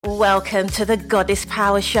Welcome to the Goddess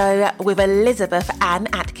Power Show with Elizabeth Ann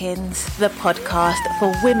Atkins, the podcast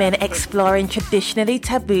for women exploring traditionally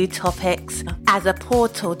taboo topics as a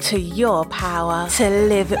portal to your power to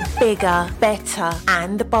live bigger, better,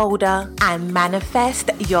 and bolder, and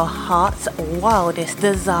manifest your heart's wildest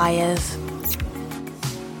desires.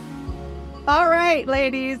 All right,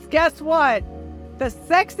 ladies, guess what? The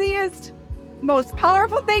sexiest, most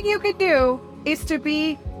powerful thing you can do is to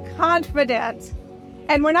be confident.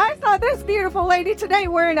 And when I saw this beautiful lady today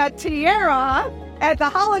wearing a tiara at the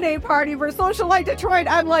holiday party for Socialite Detroit,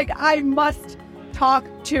 I'm like, I must talk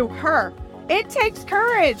to her. It takes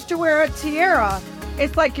courage to wear a tiara.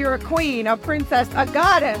 It's like you're a queen, a princess, a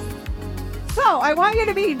goddess. So I want you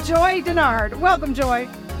to meet Joy Denard. Welcome, Joy.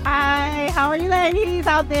 Hi, how are you ladies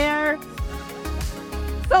out there?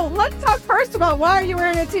 So let's talk first about why are you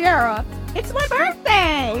wearing a tiara? It's my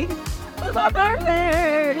birthday. It's my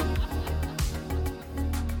birthday.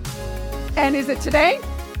 And is it today?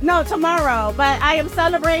 No, tomorrow. But I am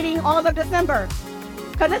celebrating all of December.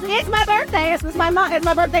 Because it's my birthday. It's my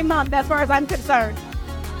birthday month as far as I'm concerned.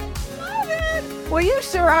 Love it. Well, you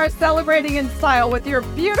sure are celebrating in style with your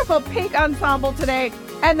beautiful pink ensemble today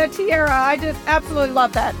and the tiara. I just absolutely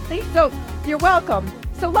love that. So you're welcome.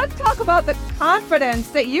 So let's talk about the confidence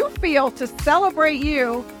that you feel to celebrate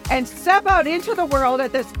you and step out into the world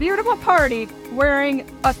at this beautiful party wearing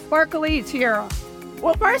a sparkly tiara.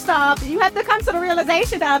 Well, first off, you have to come to the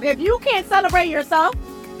realization of if you can't celebrate yourself,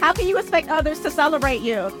 how can you expect others to celebrate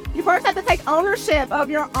you? You first have to take ownership of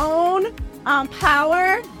your own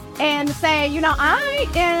power and say, you know, I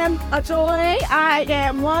am a joy, I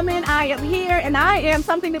am woman, I am here, and I am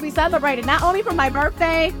something to be celebrated, not only for my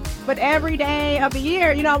birthday, but every day of the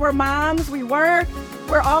year. You know, we're moms, we work,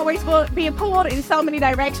 we're always being pulled in so many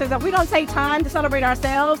directions. If we don't take time to celebrate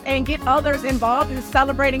ourselves and get others involved in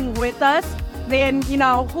celebrating with us, then, you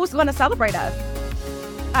know, who's going to celebrate us?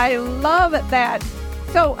 I love that.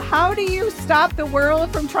 So how do you stop the world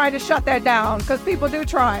from trying to shut that down? Because people do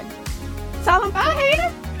try. Tell them, I hate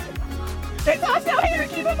it. They're not still here.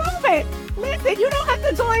 Keep it moving. Listen, you don't have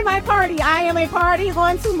to join my party. I am a party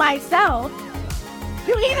unto myself.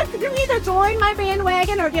 You either join my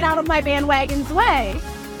bandwagon or get out of my bandwagon's way.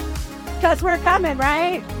 Because we're coming,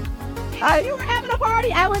 right? If you were having a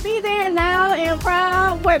party, I would be there now and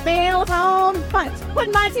proud with bells on,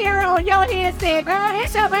 putting my tiara on your head, saying, girl,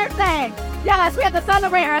 it's your birthday. Yes, we have to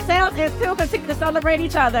celebrate ourselves and still continue to celebrate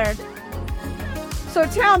each other. So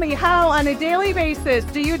tell me, how on a daily basis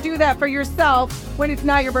do you do that for yourself when it's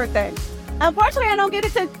not your birthday? Unfortunately, I don't get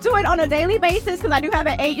to do it on a daily basis because I do have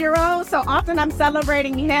an 8-year-old, so often I'm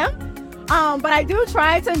celebrating him. But I do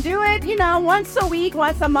try to do it, you know, once a week,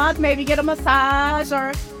 once a month, maybe get a massage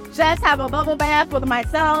or just have a bubble bath with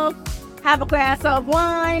myself, have a glass of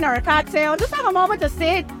wine or a cocktail, just have a moment to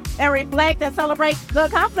sit and reflect and celebrate the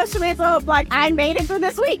accomplishments of, like, I made it through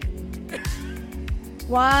this week.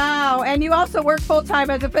 Wow. And you also work full-time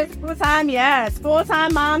as a full-time, yes.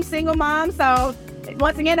 Full-time mom, single mom. So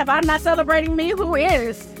once again, if I'm not celebrating me, who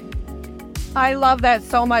is? I love that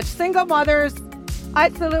so much. Single mothers, I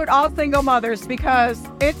salute all single mothers because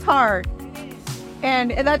it's hard.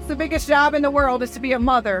 And that's the biggest job in the world, is to be a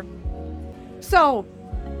mother. So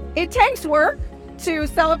it takes work to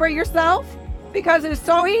celebrate yourself because it's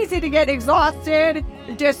so easy to get exhausted,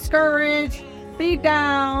 discouraged, beat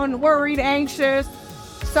down, worried, anxious.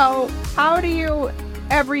 So how do you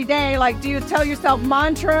every day, like, do you tell yourself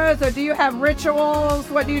mantras or do you have rituals?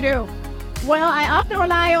 What do you do? Well, I often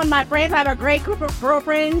rely on my friends. I have a great group of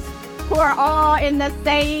girlfriends who are all in the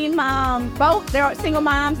same boat. They're single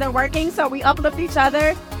moms, they're working, so we uplift each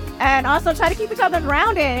other and also try to keep each other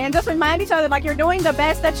grounded and just remind each other, like, you're doing the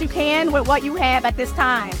best that you can with what you have at this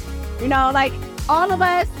time. You know, like, all of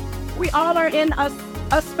us, we all are in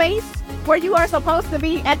a space where you are supposed to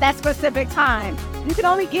be at that specific time. You can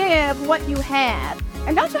only give what you have.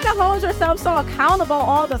 And don't try to hold yourself so accountable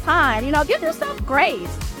all the time. You know, give yourself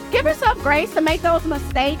grace. Give yourself grace to make those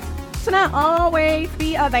mistakes, to not always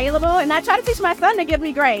be available. And I try to teach my son to give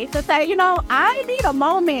me grace, to say, you know, I need a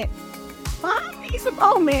moment. I need a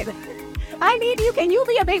moment. I need you. Can you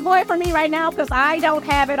be a big boy for me right now? Because I don't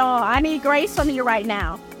have it all. I need grace from you right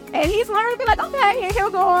now. And he's learned to be like, okay, and he'll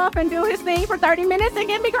go off and do his thing for 30 minutes and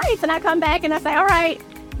give me grace. And I come back and I say, all right,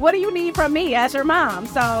 what do you need from me as your mom?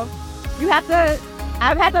 So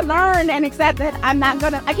I've had to learn and accept that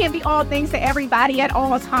I can't be all things to everybody at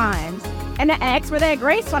all times. And to ask for that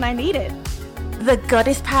grace when I need it. The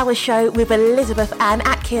Goddess Power Show with Elizabeth Ann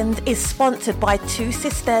Atkins. Atkins is sponsored by Two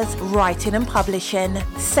Sisters Writing and Publishing,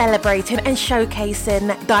 celebrating and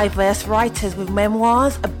showcasing diverse writers with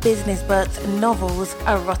memoirs, business books, novels,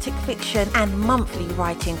 erotic fiction, and monthly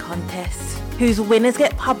writing contests, whose winners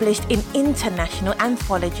get published in international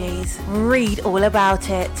anthologies. Read all about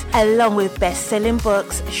it, along with best-selling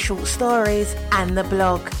books, short stories, and the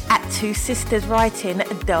blog at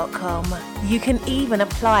twosisterswriting.com. You can even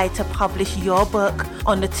apply to publish your book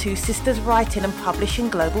on the Two Sisters Writing and Publishing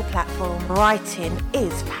global platform. Writing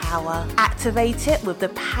is power. Activate it with the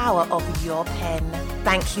power of your pen.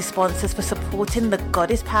 Thank you, sponsors, for supporting the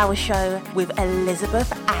Goddess Power Show with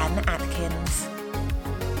Elizabeth Ann Atkins.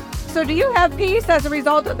 So do you have peace as a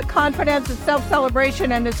result of the confidence and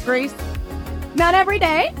self-celebration and this grace? Not every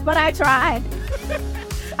day, but I tried.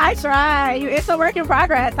 I try. It's a work in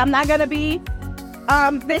progress. I'm not going to be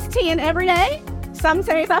this 10 every day. Some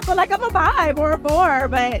days I feel like I'm a 5 or a 4,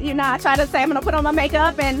 but, I try to say I'm going to put on my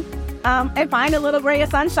makeup and find a little ray of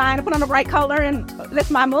sunshine and put on a bright color and lift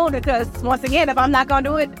my mood, because, once again, if I'm not going to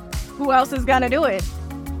do it, who else is going to do it?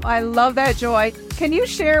 I love that, Joy. Can you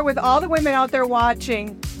share with all the women out there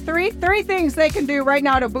watching three things they can do right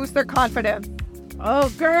now to boost their confidence? Oh,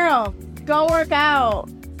 girl, go work out.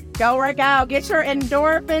 Go work out. Get your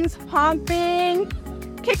endorphins pumping.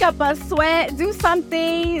 Kick up a sweat. Do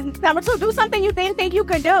something. Number 2, do something you didn't think you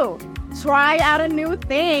could do. Try out a new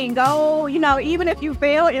thing. Go, even if you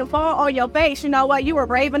fail and fall on your face, you know what? You were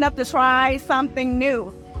brave enough to try something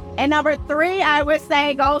new. And number 3, I would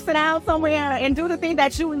say go sit down somewhere and do the thing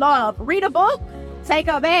that you love. Read a book. Take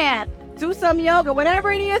a bath. Do some yoga,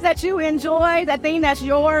 whatever it is that you enjoy, that thing that's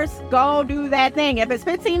yours, go do that thing. If it's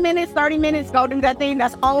 15 minutes, 30 minutes, go do that thing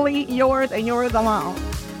that's only yours and yours alone.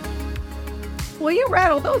 Well, you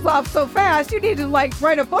rattled those off so fast, you need to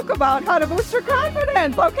write a book about how to boost your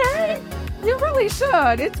confidence, okay? You really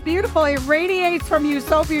should. It's beautiful. It radiates from you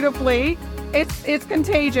so beautifully. It's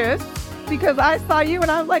contagious, because I saw you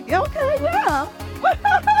and I was like, okay, yeah.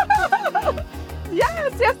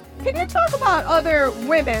 Yes. Can you talk about other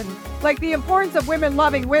women? Like the importance of women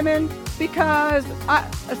loving women, because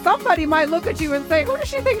somebody might look at you and say, who does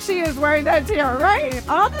she think she is wearing that tiara, right?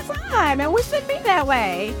 All the time, and we should be that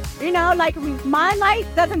way. My light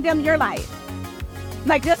doesn't dim your light.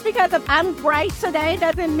 Just because I'm bright today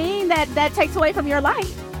doesn't mean that takes away from your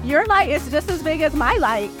light. Your light is just as big as my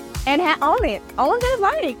light, and own it. Own that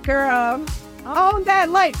light, girl. Own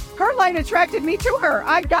that light. Her light attracted me to her.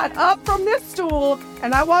 I got up from this stool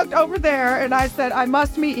and I walked over there and I said, I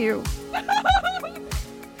must meet you. And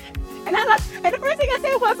the first thing I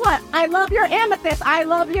said was, what? I love your amethyst. I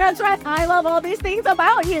love your dress. I love all these things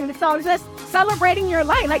about you. So just celebrating your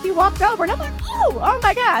light. You walked over and I'm like, oh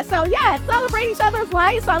my God. So yeah, celebrate each other's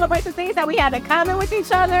light. Celebrate the things that we have in common with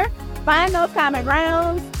each other. Find those common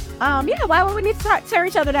grounds. Why would we need to tear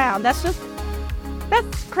each other down? That's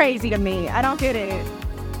crazy to me. I don't get it.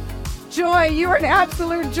 Joy, you're an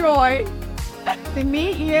absolute joy. To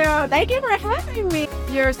meet you. Thank you for having me.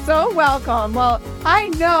 You're so welcome. Well, I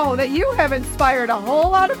know that you have inspired a whole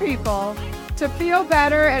lot of people to feel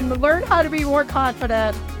better and learn how to be more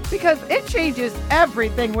confident, because it changes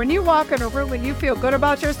everything. When you walk in a room and you feel good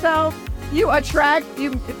about yourself, you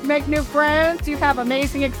make new friends, you have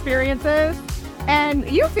amazing experiences, and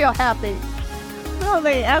you feel happy.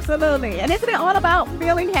 Absolutely. And isn't it all about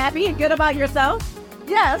feeling happy and good about yourself?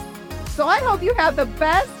 Yes. So I hope you have the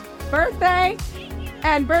best birthday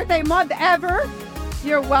and birthday month ever.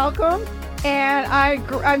 You're welcome. And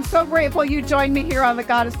I'm so grateful you joined me here on the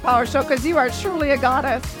Goddess Power Show, because you are truly a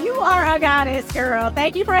goddess. You are a goddess, girl.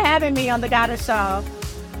 Thank you for having me on the Goddess Show.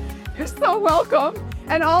 You're so welcome.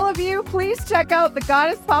 And all of you, please check out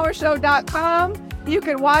thegoddesspowershow.com. You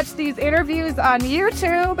can watch these interviews on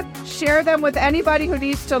YouTube. Share them with anybody who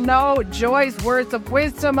needs to know Joy's words of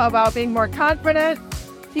wisdom about being more confident.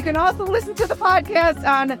 You can also listen to the podcast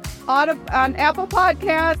on Apple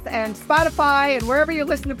Podcasts and Spotify and wherever you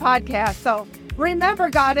listen to podcasts. So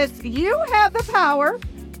remember, Goddess, you have the power.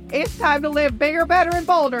 It's time to live bigger, better, and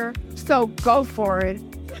bolder. So go for it.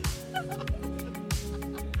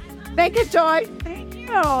 Thank you, Joy. Thank you.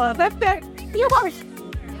 You are.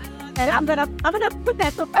 And I'm gonna put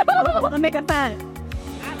that so make a fun.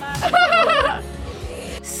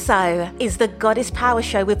 So, is the Goddess Power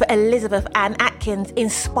Show with Elizabeth Ann Atkins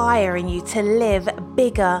inspiring you to live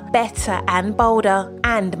bigger, better, and bolder,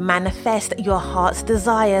 and manifest your heart's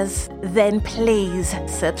desires? Then please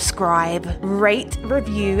subscribe, rate,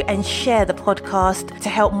 review, and share the podcast to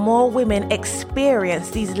help more women experience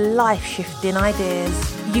these life-shifting ideas.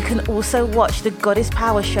 You can also watch The Goddess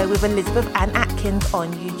Power Show with Elizabeth Ann Atkins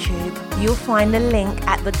on YouTube. You'll find the link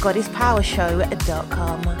at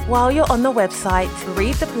thegoddesspowershow.com. While you're on the website,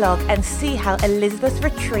 read the blog and see how Elizabeth's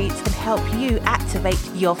retreats can help you activate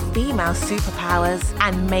your female superpowers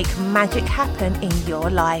and make magic happen in your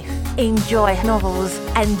life. Enjoy her novels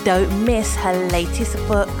and don't miss her latest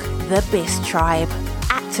book, The Biss Tribe,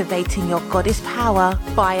 Activating Your Goddess Power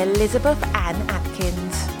by Elizabeth Ann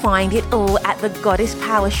Atkins. Find it all at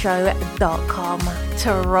thegoddesspowershow.com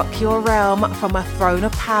to rock your realm from a throne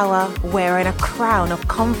of power, wearing a crown of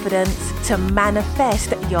confidence to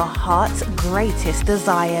manifest your heart's greatest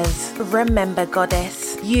desires. Remember,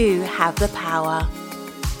 Goddess, you have the power.